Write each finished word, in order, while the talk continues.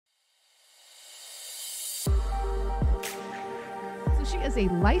She is a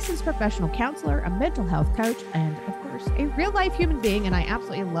licensed professional counselor, a mental health coach, and of course, a real life human being. And I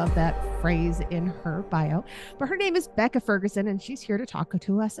absolutely love that phrase in her bio. But her name is Becca Ferguson, and she's here to talk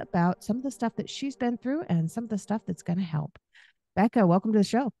to us about some of the stuff that she's been through and some of the stuff that's going to help. Becca, welcome to the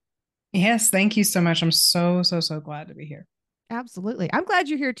show. Yes, thank you so much. I'm so glad to be here. Absolutely. I'm glad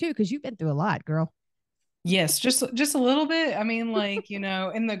you're here too, because you've been through a lot, girl. Yes, just a little bit. I mean, like, in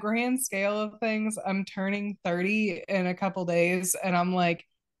the grand scale of things, I'm turning 30 in a couple days, and I'm like,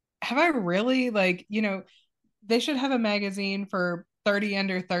 have I really they should have a magazine for 30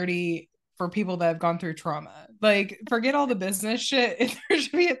 under 30 for people that have gone through trauma. Like, forget all the business shit. There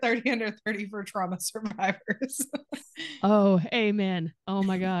should be a 30 under 30 for trauma survivors. Oh, amen. Oh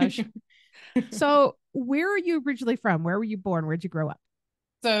my gosh. So, where are you originally from? Where were you born? Where'd you grow up?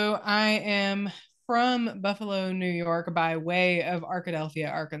 So I am from Buffalo, New York, by way of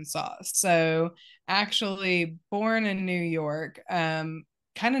Arkadelphia, Arkansas. So actually born in New York, kind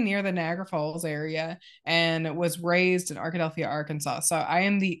of near the Niagara Falls area, and was raised in Arkadelphia, Arkansas. So I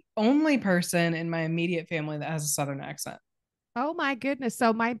am the only person in my immediate family that has a Southern accent. Oh my goodness.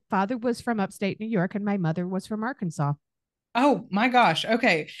 So, my father was from upstate New York and my mother was from Arkansas. Oh my gosh.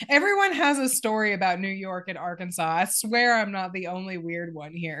 Okay. Everyone has a story about New York and Arkansas. I swear I'm not the only weird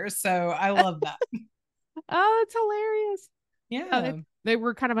one here. So I love that. Oh, it's hilarious. Yeah, Yeah. they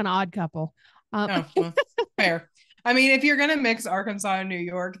were kind of an odd couple. Oh, well, fair. I mean, if you're gonna mix Arkansas and New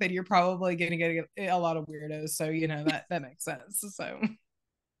York, then you're probably gonna get a lot of weirdos. So that makes sense. So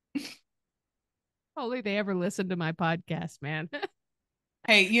Only they ever listened to my podcast, man.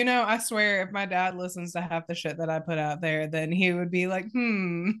 hey, I swear if my dad listens to half the shit that I put out there, then he would be like,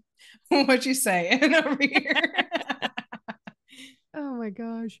 what you saying over here? Oh my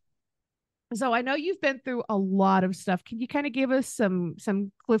gosh. So I know you've been through a lot of stuff. Can you kind of give us some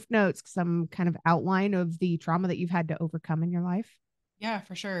cliff notes, some kind of outline of the trauma that you've had to overcome in your life? Yeah,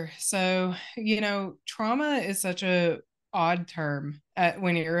 for sure. So, trauma is such a odd term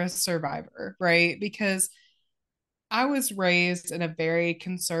when you're a survivor, right? Because I was raised in a very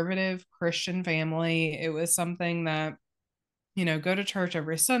conservative Christian family. It was something that, go to church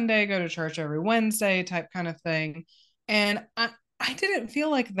every Sunday, go to church every Wednesday type kind of thing. And I didn't feel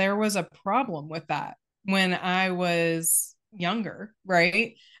like there was a problem with that when I was younger,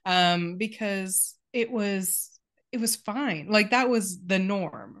 right? Because it was fine. Like that was the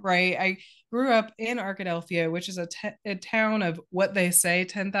norm, right? I grew up in Arkadelphia, which is a town of what they say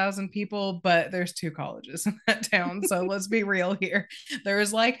 10,000 people, but there's two colleges in that town. So let's be real here.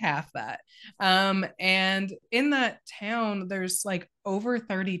 There's like half that. And in that town, there's like over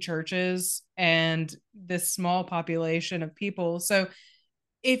 30 churches and this small population of people. So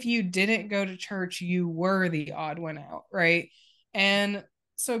if you didn't go to church, you were the odd one out, right? And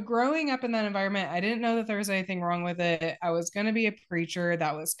so growing up in that environment, I didn't know that there was anything wrong with it. I was going to be a preacher.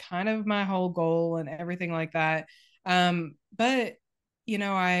 That was kind of my whole goal and everything like that. But,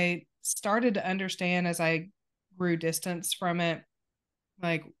 I started to understand as I grew distance from it,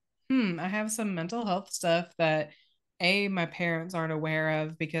 like, I have some mental health stuff that my parents aren't aware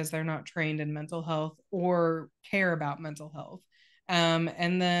of because they're not trained in mental health or care about mental health.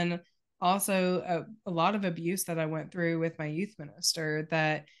 And then also a lot of abuse that I went through with my youth minister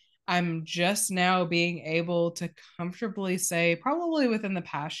that I'm just now being able to comfortably say, probably within the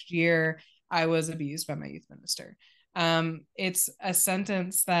past year, I was abused by my youth minister. It's a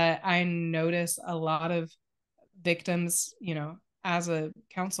sentence that I notice a lot of victims, as a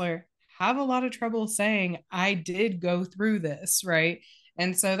counselor, have a lot of trouble saying, I did go through this, right?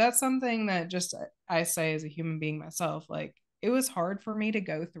 And so that's something that just I say as a human being myself, like it was hard for me to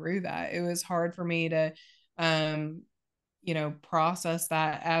go through that. It was hard for me to, process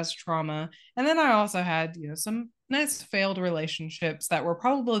that as trauma. And then I also had, some nice failed relationships that were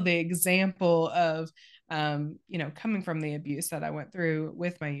probably the example of, coming from the abuse that I went through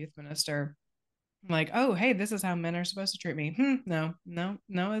with my youth minister. Like, oh, hey, this is how men are supposed to treat me. No, no,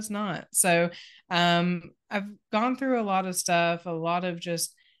 no, it's not. So I've gone through a lot of stuff, a lot of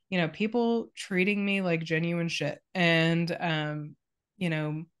just, people treating me like genuine shit, and you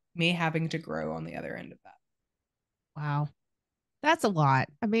know me having to grow on the other end of that. Wow. That's a lot.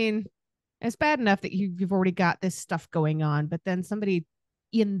 I mean, it's bad enough that you've already got this stuff going on, but then somebody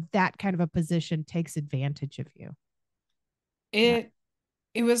in that kind of a position takes advantage of you. Yeah. It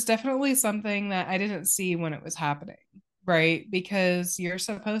it was definitely something that I didn't see when it was happening, right? Because you're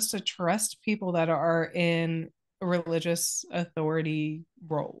supposed to trust people that are in religious authority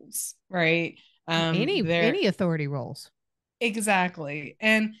roles, right? Any They're authority roles. exactly.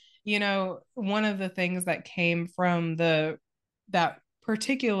 And one of the things that came from the that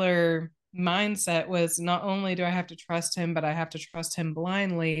particular mindset was not only do I have to trust him, but I have to trust him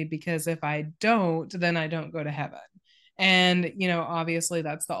blindly, because if I don't, then I don't go to heaven. And, obviously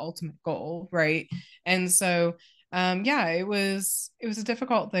that's the ultimate goal, right? And so, yeah, it was a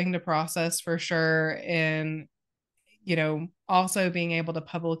difficult thing to process for sure. And, also being able to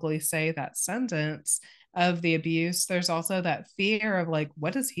publicly say that sentence of the abuse, there's also that fear of like,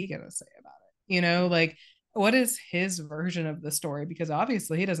 what is he going to say about it? Like, what is his version of the story? Because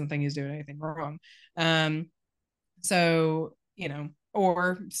obviously he doesn't think he's doing anything wrong. So,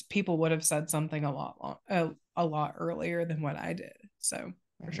 or people would have said something a lot earlier than what I did. So,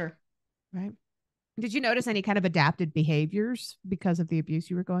 for Right. sure. Right. Did you notice any kind of adapted behaviors because of the abuse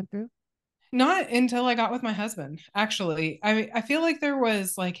you were going through? Not until I got with my husband, actually. I feel like there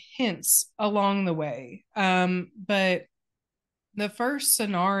was like hints along the way. But the first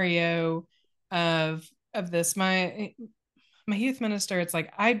scenario of this, my youth minister, it's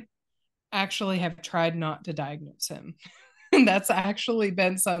like I actually have tried not to diagnose him. That's actually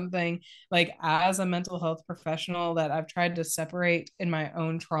been something, like, as a mental health professional, that I've tried to separate in my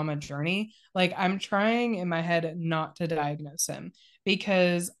own trauma journey. Like, I'm trying in my head not to diagnose him,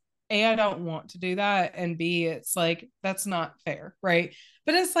 because A, I don't want to do that, and B, it's like that's not fair, right?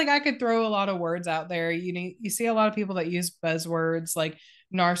 But it's like I could throw a lot of words out there. You see a lot of people that use buzzwords like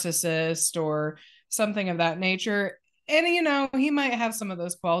narcissist or something of that nature. And he might have some of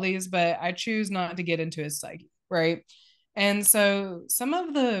those qualities, but I choose not to get into his psyche, right? And so some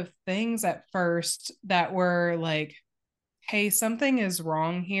of the things at first that were like, hey, something is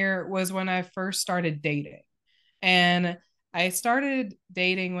wrong here, was when I first started dating. And I started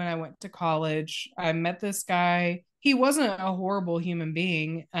dating when I went to college. I met this guy. He wasn't a horrible human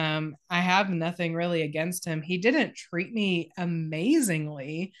being. I have nothing really against him. He didn't treat me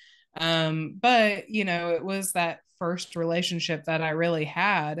amazingly. But, it was that first relationship that I really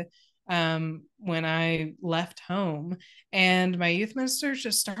had when I left home. And my youth ministers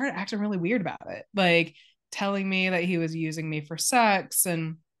just started acting really weird about it, like telling me that he was using me for sex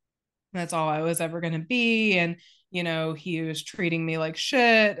and that's all I was ever going to be. And, he was treating me like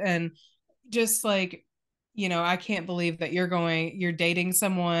shit. And just like, I can't believe that you're dating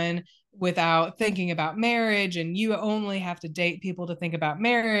someone without thinking about marriage, and you only have to date people to think about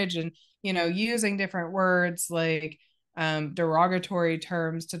marriage, and, using different words like derogatory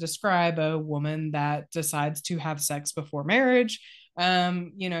terms to describe a woman that decides to have sex before marriage,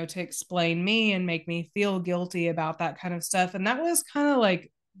 to explain me and make me feel guilty about that kind of stuff. And that was kind of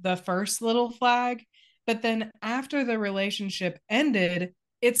like the first little flag. But then after the relationship ended,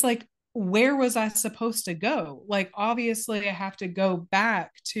 it's like, where was I supposed to go? Like, obviously, I have to go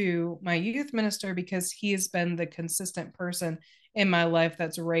back to my youth minister, because he has been the consistent person in my life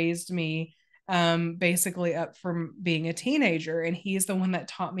that's raised me, basically up from being a teenager. And he's the one that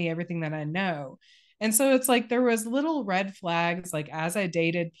taught me everything that I know. And so it's like there was little red flags, like as I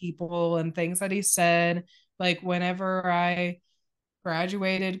dated people and things that he said, like whenever I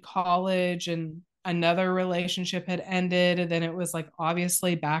graduated college and another relationship had ended, and then it was like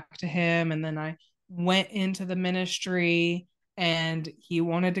obviously back to him. And then I went into the ministry and he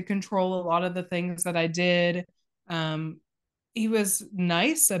wanted to control a lot of the things that I did. um he was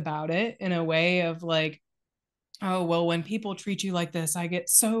nice about it in a way of like, oh, well, when people treat you like this, I get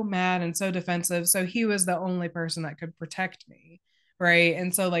so mad and so defensive. So he was the only person that could protect me. Right.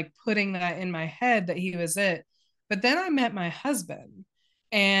 And so, like, putting that in my head that he was it. But then I met my husband,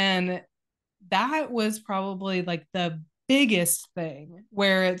 and that was probably like the biggest thing,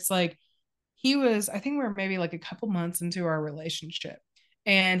 where it's like, I think we are maybe like a couple months into our relationship,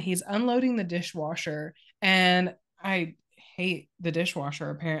 and he's unloading the dishwasher. And I hate the dishwasher,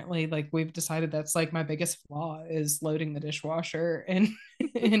 apparently. Like, we've decided that's like my biggest flaw, is loading the dishwasher in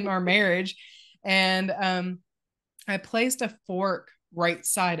in our marriage. And I placed a fork right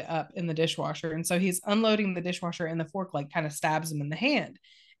side up in the dishwasher. And so he's unloading the dishwasher, and the fork like kind of stabs him in the hand.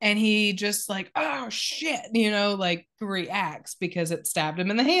 And he just like, oh shit, like reacts because it stabbed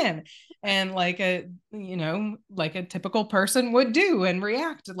him in the hand. And like a typical person would do and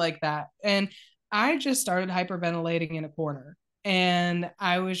react like that. And I just started hyperventilating in a corner. And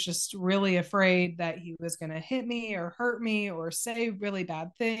I was just really afraid that he was going to hit me or hurt me or say really bad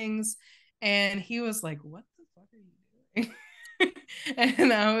things. And he was like, what the fuck are you doing?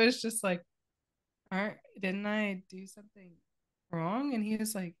 And I was just like, all right, didn't I do something wrong? And he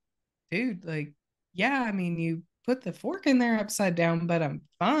was like, dude, like, yeah, I mean, you put the fork in there upside down, but I'm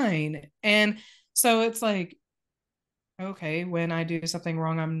fine. And so it's like, okay, when I do something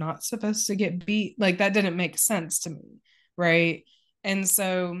wrong, I'm not supposed to get beat. Like, that didn't make sense to me. Right. And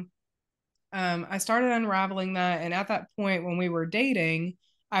so I started unraveling that. And at that point, when we were dating,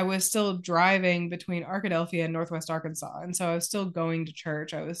 I was still driving between Arkadelphia and Northwest Arkansas. And so I was still going to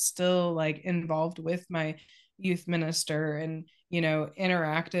church. I was still like involved with my youth minister and,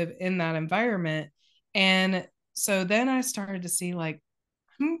 interactive in that environment. And so then I started to see like,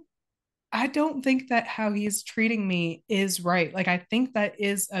 hmm, I don't think that how he's treating me is right. Like, I think that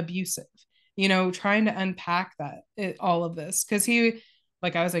is abusive, trying to unpack all of this. Cause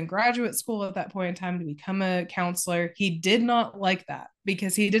like, I was in graduate school at that point in time to become a counselor. He did not like that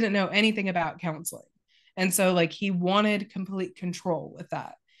because he didn't know anything about counseling. And so, like, he wanted complete control with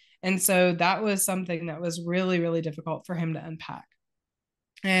that. And so that was something that was really, really difficult for him to unpack.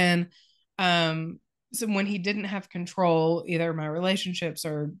 And so when he didn't have control, either my relationships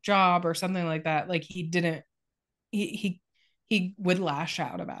or job or something like that, like he didn't, he would lash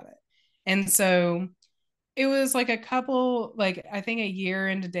out about it. And so it was like like I think a year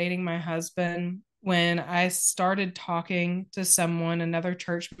into dating my husband when I started talking to someone, another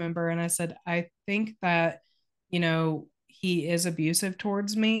church member, and I said, I think that, he is abusive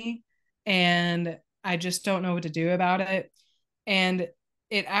towards me and I just don't know what to do about it. And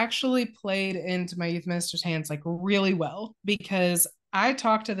it actually played into my youth minister's hands like really well because I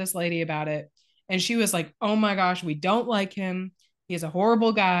talked to this lady about it and she was like, oh my gosh, we don't like him. He's a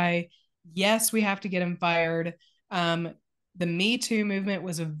horrible guy. Yes, we have to get him fired. Um, the Me Too movement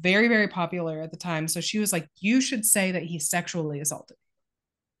was very, very popular at the time. So she was like, you should say that he sexually assaulted.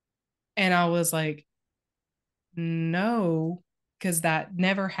 And I was like, no, because that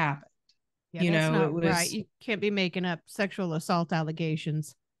never happened. Yeah, that's It not right. was You can't be making up sexual assault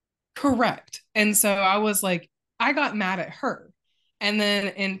allegations. correct. And so I was like, I got mad at her. And then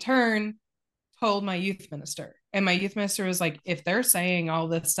in turn, told my youth minister. And my youth minister was like, if they're saying all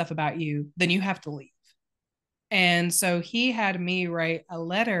this stuff about you, then you have to leave. And so he had me write a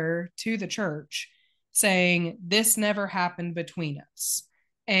letter to the church saying, this never happened between us.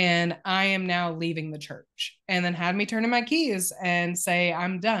 And I am now leaving the church. And then had me turn in my keys and say,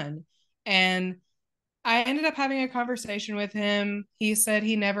 I'm done. And I ended up having a conversation with him. He said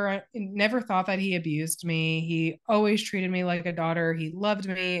he never thought that he abused me. He always treated me like a daughter. He loved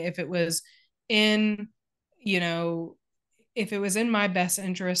me. In, you know, if it was in my best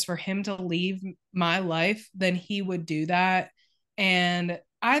interest for him to leave my life, then he would do that. And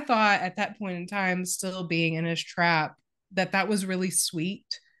I thought at that point in time, still being in his trap, that was really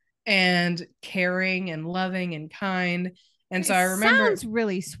sweet and caring and loving and kind. And so It I remember sounds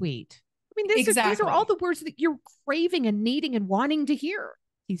really sweet. I mean, these are all exactly, the words that you're craving and needing and wanting to hear.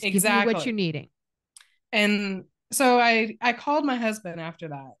 He's giving you what you're exactly. needing. And so I called my husband after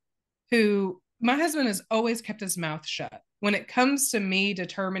that, who my husband has always kept his mouth shut. When it comes to me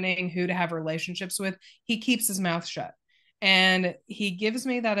determining who to have relationships with, he keeps his mouth shut. And he gives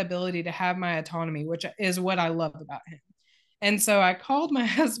me that ability to have my autonomy, which is what I love about him. And so I called my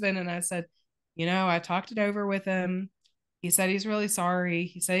husband and I said, I talked it over with him. He said he's really sorry.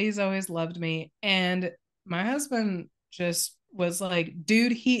 He said he's always loved me. And my husband just was like,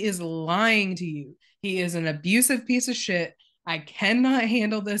 dude, he is lying to you. He is an abusive piece of shit. I cannot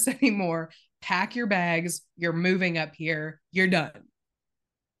handle this anymore. Pack your bags. You're moving up here. You're done.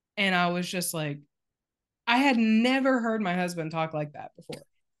 And I was just like, I had never heard my husband talk like that before,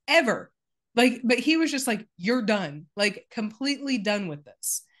 ever. Like, but he was just like, you're done, like, completely done with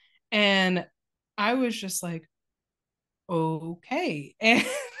this. And I was just like, okay. And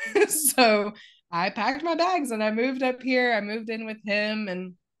so I packed my bags and I moved up here. I moved in with him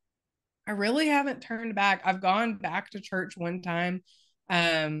and I really haven't turned back. I've gone back to church one time.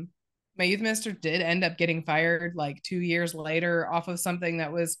 Um, my youth minister did end up getting fired like 2 years later off of something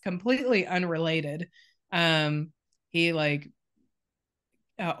that was completely unrelated. He like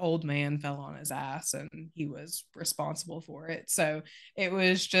old man fell on his ass and he was responsible for it. So it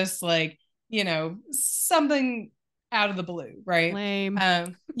was just like, something out of the blue, right? Lame.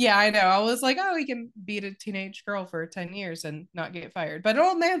 Yeah, I know. I was like, oh, he can beat a teenage girl for 10 years and not get fired. But an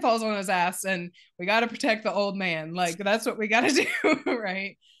old man falls on his ass and we got to protect the old man. Like, that's what we got to do,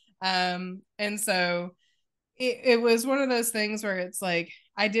 right? And so it was one of those things where it's like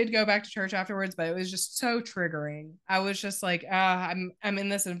I did go back to church afterwards, but it was just so triggering. I was just like, I'm in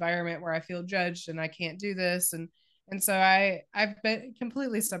this environment where I feel judged and I can't do this, and so I've been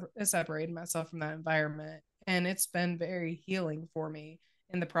completely separated myself from that environment, and it's been very healing for me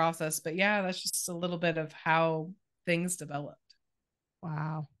in the process. But yeah, that's just a little bit of how things developed.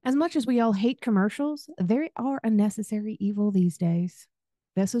 Wow. As much as we all hate commercials, they are a necessary evil these days.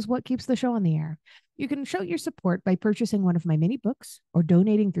 This is what keeps the show on the air. You can show your support by purchasing one of my mini books, or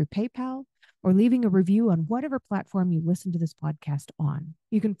donating through PayPal, or leaving a review on whatever platform you listen to this podcast on.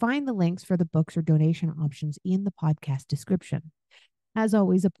 You can find the links for the books or donation options in the podcast description. As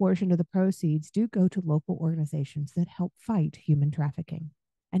always, a portion of the proceeds do go to local organizations that help fight human trafficking.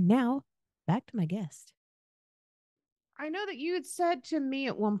 And now, back to my guest. I know that you had said to me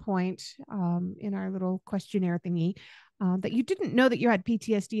at one point in our little questionnaire thingy that you didn't know that you had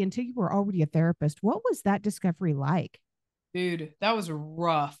PTSD until you were already a therapist. What was that discovery like? Dude, that was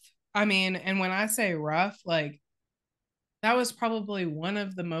rough. I mean, and when I say rough, like that was probably one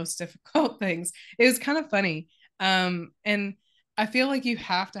of the most difficult things. It was kind of funny. And I feel like you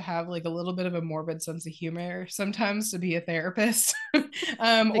have to have like a little bit of a morbid sense of humor sometimes to be a therapist.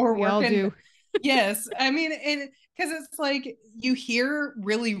 I think Or we all work in, do. yes. I mean, and because it's like you hear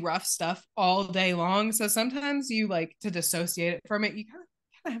really rough stuff all day long. So sometimes you like to dissociate it from it, you kind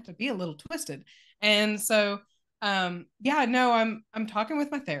of have to be a little twisted. And so yeah, no, I'm talking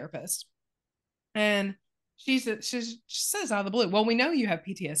with my therapist and she says out of the blue, well, we know you have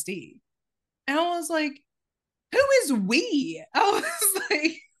PTSD. And I was like, who is we? I was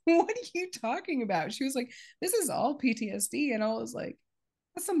like, what are you talking about? She was like, this is all PTSD. And I was like,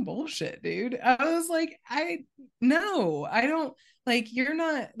 that's some bullshit, dude. I was like, no, I don't, like, you're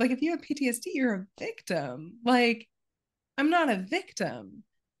not, like, if you have PTSD, you're a victim. Like, I'm not a victim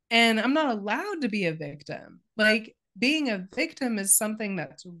and I'm not allowed to be a victim. Like being a victim is something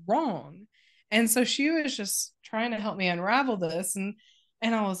that's wrong. And so she was just trying to help me unravel this and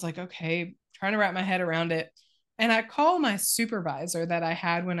I was like, okay, trying to wrap my head around it. And I called my supervisor that I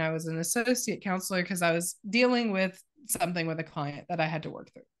had when I was an associate counselor because I was dealing with something with a client that I had to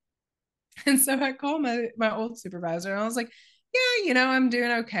work through. And so I called my old supervisor and I was like, yeah, I'm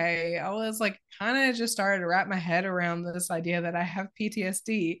doing okay. I was like kind of just started to wrap my head around this idea that I have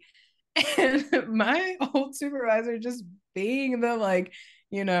PTSD. And my old supervisor just being the like,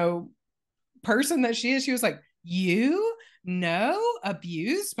 you know, person that she was like, you know,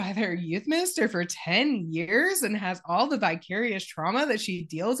 abused by their youth minister for 10 years and has all the vicarious trauma that she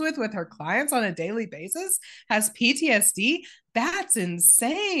deals with her clients on a daily basis, has PTSD. That's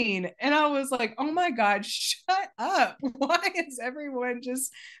insane. And I was like, oh my God, shut up. Why is everyone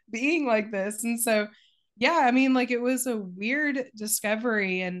just being like this? And so, yeah, I mean, like it was a weird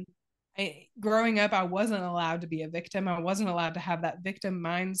discovery. And growing up, I wasn't allowed to be a victim. I wasn't allowed to have that victim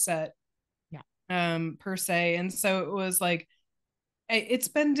mindset Yeah. per se. And so it was like it's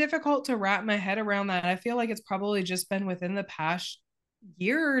been difficult to wrap my head around that. I feel like it's probably just been within the past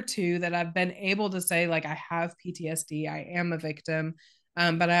year or two that I've been able to say like I have PTSD, I am a victim,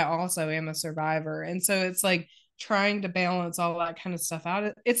 but I also am a survivor. And so it's like trying to balance all that kind of stuff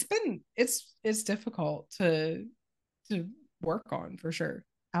out. It's difficult to work on for sure.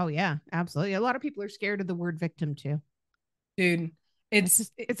 Oh yeah, absolutely. A lot of people are scared of the word victim too. Dude, It's it's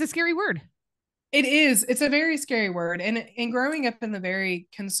just it's a scary word. it is. It's a very scary word. And growing up in the very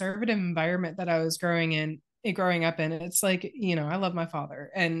conservative environment that I was growing up in, it's like, I love my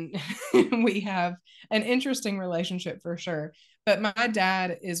father and we have an interesting relationship for sure. But my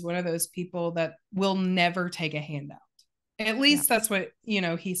dad is one of those people that will never take a handout. At Yeah. least that's what,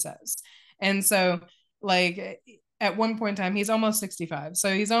 he says. And so like at one point in time, he's almost 65.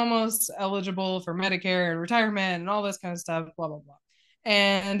 So he's almost eligible for Medicare and retirement and all this kind of stuff, blah, blah, blah.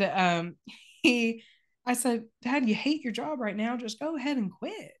 And he I said, Dad, you hate your job right now. Just go ahead and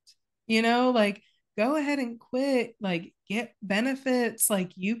quit. Like go ahead and quit, like get benefits,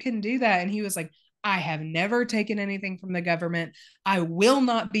 like you can do that. And he was like, I have never taken anything from the government. I will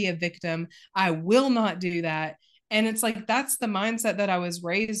not be a victim. I will not do that. And it's like that's the mindset that I was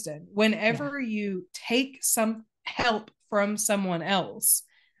raised in. Yeah. Whenever you take some help from someone else,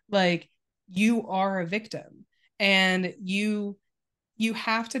 like you are a victim and you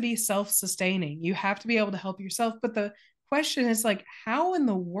have to be self-sustaining. You have to be able to help yourself. But the question is like, how in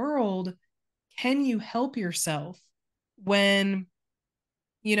the world can you help yourself when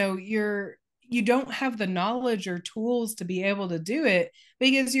you don't have the knowledge or tools to be able to do it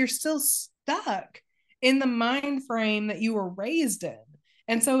because you're still stuck in the mind frame that you were raised in.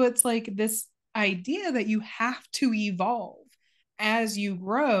 And so it's like this idea that you have to evolve as you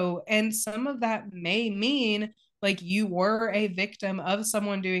grow. And some of that may mean like you were a victim of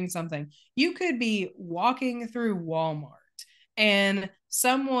someone doing something. You could be walking through Walmart and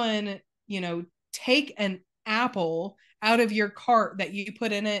someone, take an apple out of your cart that you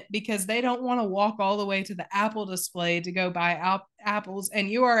put in it because they don't want to walk all the way to the apple display to go buy apples, and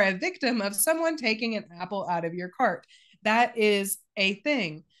you are a victim of someone taking an apple out of your cart. That is a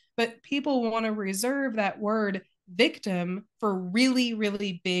thing. But people want to reserve that word victim for really,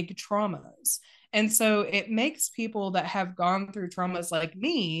 really big traumas. And so it makes people that have gone through traumas like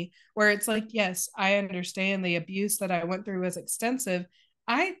me, where it's like, yes, I understand the abuse that I went through was extensive.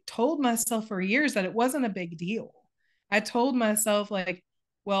 I told myself for years that it wasn't a big deal. I told myself, like,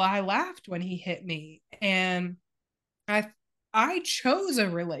 well, I laughed when he hit me, and I I chose a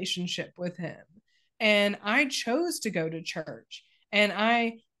relationship with him, and I chose to go to church, and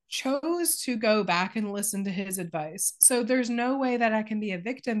I chose to go back and listen to his advice. So there's no way that I can be a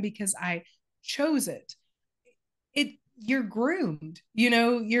victim because I chose it. You're groomed,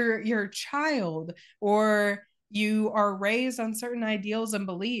 you're a child, or you are raised on certain ideals and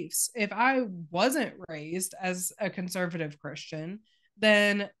beliefs. If I wasn't raised as a conservative Christian,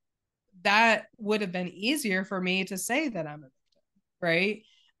 then that would have been easier for me to say that I'm a victim, right?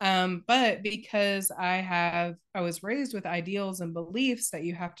 But because I was raised with ideals and beliefs that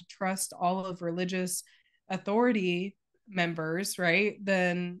you have to trust all of religious authority members, right?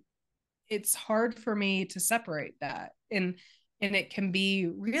 Then it's hard for me to separate that. And it can be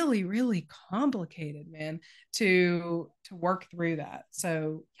really, really complicated, man, to work through that.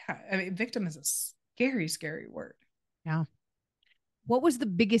 So yeah, I mean, victim is a scary, scary word. Yeah. What was the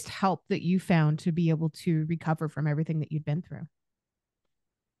biggest help that you found to be able to recover from everything that you'd been through?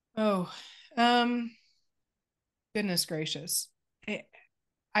 Oh, um, goodness gracious. I,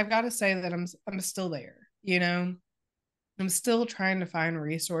 I've got to say that I'm still there, you know. I'm still trying to find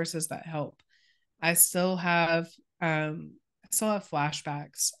resources that help. I still have I still have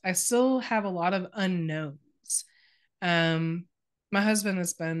flashbacks. I still have a lot of unknowns. Um, my husband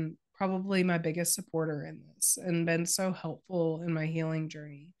has been probably my biggest supporter in this and been so helpful in my healing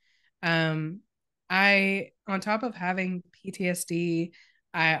journey. Um, on top of having PTSD,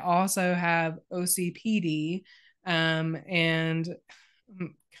 I also have OCPD, and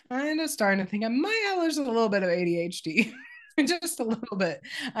I'm kind of starting to think I might have a little bit of ADHD, just a little bit.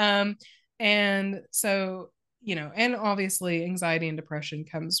 Um, and so, and obviously anxiety and depression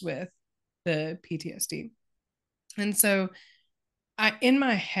comes with the PTSD. And so in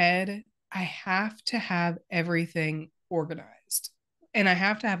my head, I have to have everything organized and I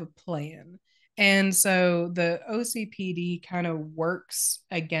have to have a plan. And so the OCPD kind of works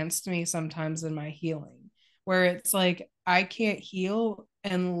against me sometimes in my healing, where it's like I can't heal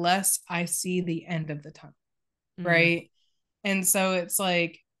unless I see the end of the tunnel, Mm. right? And so it's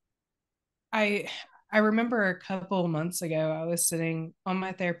like I I remember a couple months ago, I was sitting on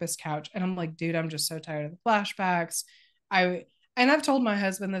my therapist's couch and I'm like, dude, I'm just so tired of the flashbacks. I and I've told my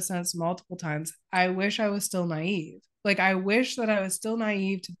husband this since multiple times. I wish I was still naive. Like I wish that I was still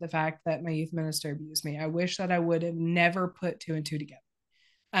naive to the fact that my youth minister abused me. I wish that I would have never put two and two together.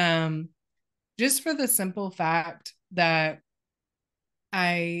 Um, just for the simple fact that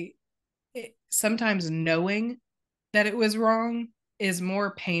I sometimes knowing that it was wrong is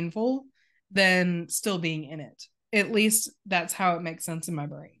more painful than still being in it. At least that's how it makes sense in my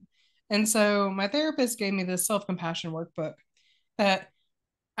brain. And so my therapist gave me this self-compassion workbook that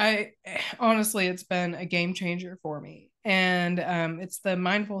I honestly, it's been a game changer for me. And it's the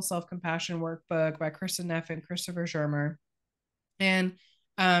Mindful Self-Compassion Workbook by Kristen Neff and Christopher Shermer. And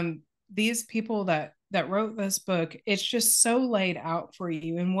these people that wrote this book, it's just so laid out for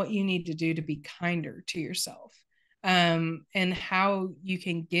you and what you need to do to be kinder to yourself, and how you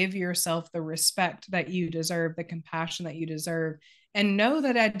can give yourself the respect that you deserve, the compassion that you deserve, and know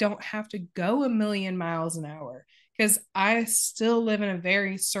that I don't have to go a million miles an hour because I still live in a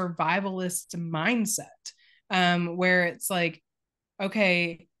very survivalist mindset, where it's like,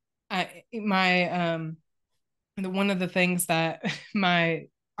 okay, one of the things that my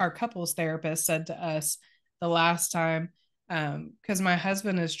our couples therapist said to us the last time, because my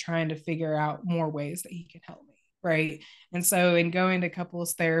husband is trying to figure out more ways that he can help me, right? And so in going to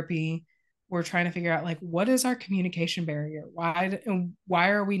couples therapy, we're trying to figure out, like, what is our communication barrier, why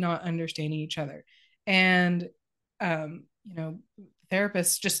are we not understanding each other? And the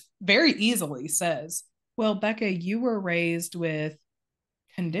therapist just very easily says, well, Becca, you were raised with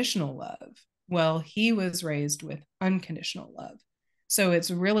conditional love. Well, he was raised with unconditional love. So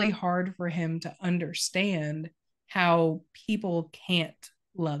it's really hard for him to understand how people can't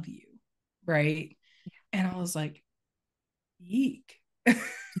love you. Right. And I was like, eek.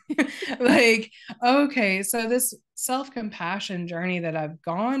 Like, okay, so this self compassion journey that I've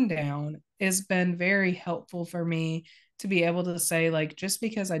gone down has been very helpful for me to be able to say, like, just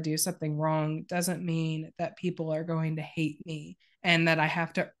because I do something wrong doesn't mean that people are going to hate me and that I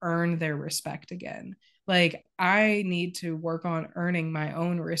have to earn their respect again. Like, I need to work on earning my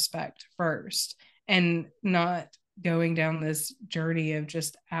own respect first and not going down this journey of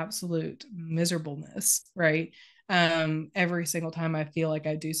just absolute miserableness, right? Every single time I feel like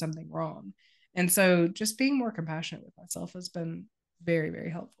I do something wrong. And so just being more compassionate with myself has been very, very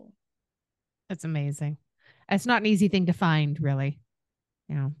helpful. That's amazing. It's not an easy thing to find, really,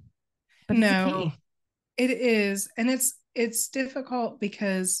 you know, but it's a No, key. It is, and it's difficult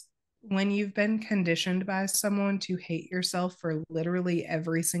because when you've been conditioned by someone to hate yourself for literally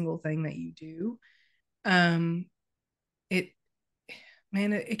every single thing that you do, um, it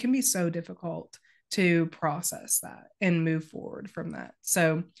it can be so difficult to process that and move forward from that.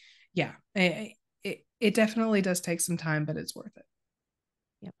 So, yeah, it definitely does take some time, but it's worth it.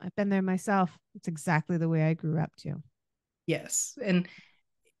 Yep, I've been there myself. It's exactly the way I grew up too. Yes, and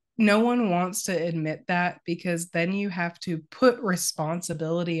no one wants to admit that because then you have to put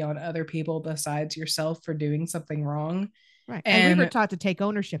responsibility on other people besides yourself for doing something wrong. Right. And we were And taught to take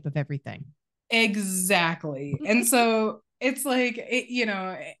ownership of everything. exactly. And so it's like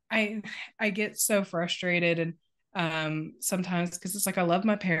I I get so frustrated and sometimes because it's like I love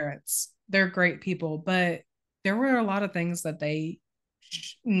my parents. They're great people, but there were a lot of things that they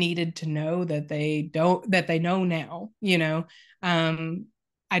needed to know that they know now, you know. Um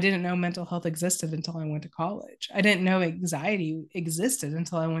I didn't know mental health existed until I went to college. I didn't know anxiety existed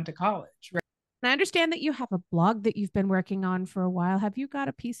until I went to college. And I understand that you have a blog that you've been working on for a while. Have you got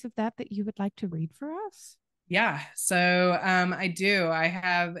a piece of that that you would like to read for us? Yeah, so I do. I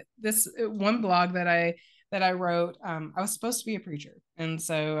have this one blog that I wrote. I was supposed to be a preacher, and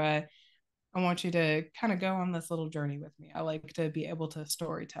so I want you to kind of go on this little journey with me. I like to be able to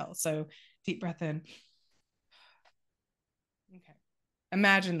story tell. So deep breath in. Okay.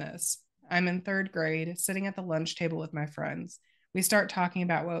 Imagine this. I'm in third grade, sitting at the lunch table with my friends. We start talking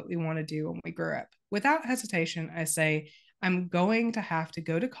about what we want to do when we grow up. Without hesitation, I say, I'm going to have to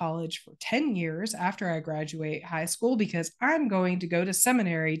go to college for 10 years after I graduate high school because I'm going to go to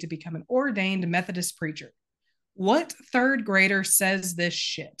seminary to become an ordained Methodist preacher. What third grader says this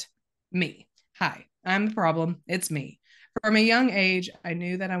shit? Me. Hi, I'm the problem. It's me. From a young age, I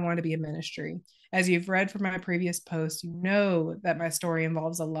knew that I wanted to be in ministry. As you've read from my previous post, you know that my story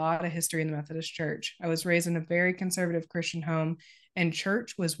involves a lot of history in the Methodist Church. I was raised in a very conservative Christian home, and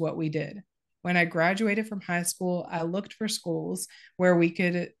church was what we did. When I graduated from high school, I looked for schools where we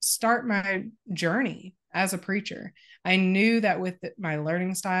could start my journey as a preacher. I knew that with my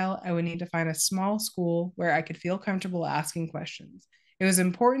learning style, I would need to find a small school where I could feel comfortable asking questions. It was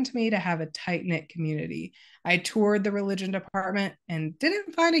important to me to have a tight knit community. I toured the religion department and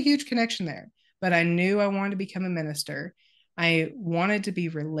didn't find a huge connection there, but I knew I wanted to become a minister. I wanted to be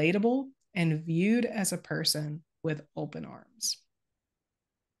relatable and viewed as a person with open arms.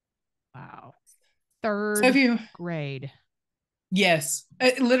 Wow. So if Third you grade. Yes,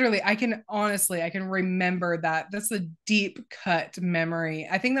 literally, I can remember that. That's a deep cut memory.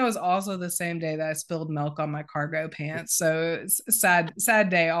 I think that was also the same day that I spilled milk on my cargo pants. So it's a sad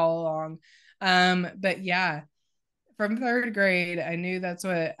day all along. But yeah, from third grade, I knew that's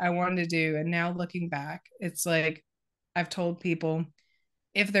what I wanted to do. And now looking back, it's like I've told people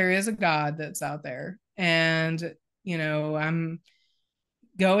if there is a God that's out there and I'm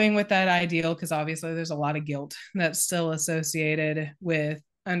going with that ideal because obviously there's a lot of guilt that's still associated with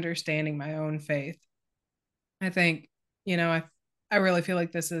understanding my own faith. I think, I really feel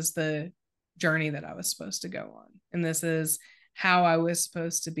like this is the journey that I was supposed to go on. And this is how I was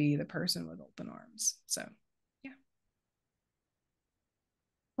supposed to be the person with open arms. So, yeah.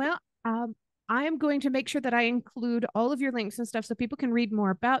 Well, I am going to make sure that I include all of your links and stuff so people can read more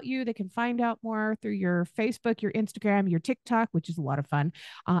about you. They can find out more through your Facebook, your Instagram, your TikTok, which is a lot of fun,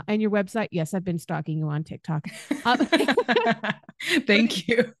 and your website. Yes, I've been stalking you on TikTok. Thank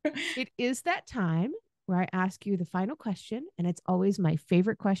you. It is that time where I ask you the final question, and it's always my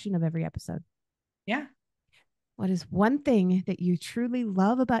favorite question of every episode. Yeah. What is one thing that you truly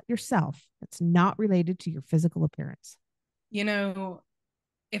love about yourself that's not related to your physical appearance? You know,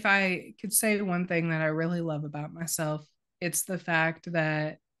 if I could say one thing that I really love about myself, it's the fact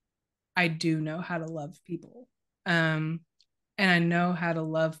that I do know how to love people. Um, and I know how to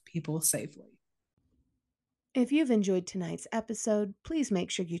love people safely. If you've enjoyed tonight's episode, please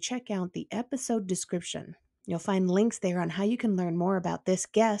make sure you check out the episode description. You'll find links there on how you can learn more about this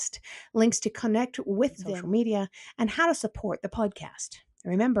guest, links to connect with social media, and how to support the podcast.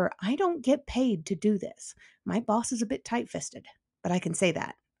 Remember, I don't get paid to do this. My boss is a bit tight fisted, but I can say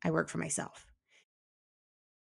that. I work for myself.